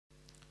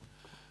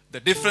The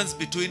difference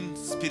between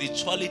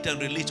spirituality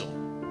and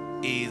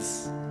religion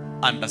is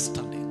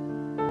understanding.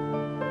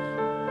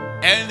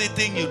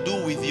 Anything you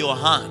do with your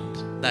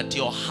hand that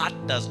your heart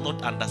does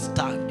not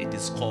understand, it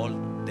is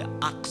called the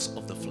acts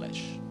of the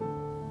flesh.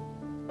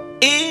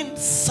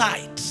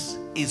 Insight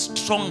is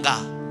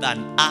stronger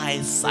than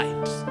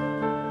eyesight.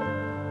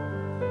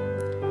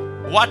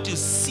 What you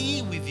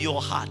see with your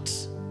heart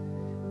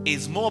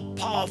is more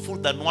powerful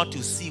than what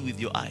you see with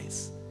your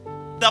eyes.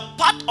 The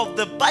part of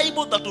the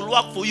Bible that will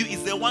work for you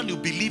is the one you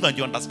believe and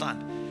you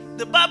understand.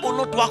 The Bible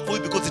will not work for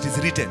you because it is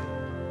written.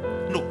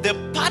 No, the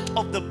part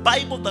of the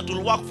Bible that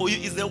will work for you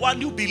is the one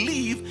you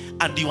believe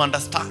and you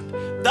understand.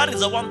 That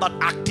is the one that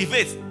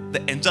activates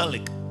the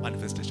angelic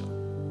manifestation.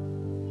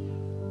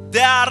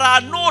 There are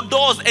no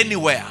doors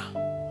anywhere.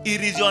 It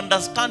is your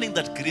understanding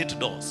that creates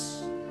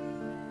doors.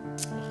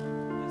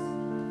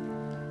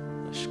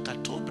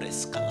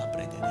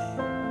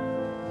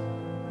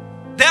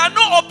 There are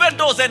no open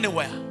doors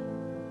anywhere.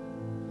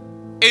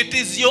 It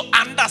is your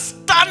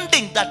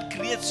understanding that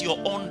creates your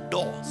own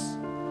doors.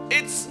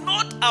 It's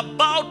not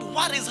about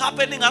what is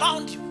happening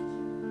around you.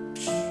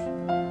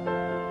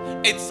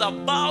 It's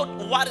about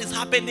what is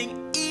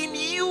happening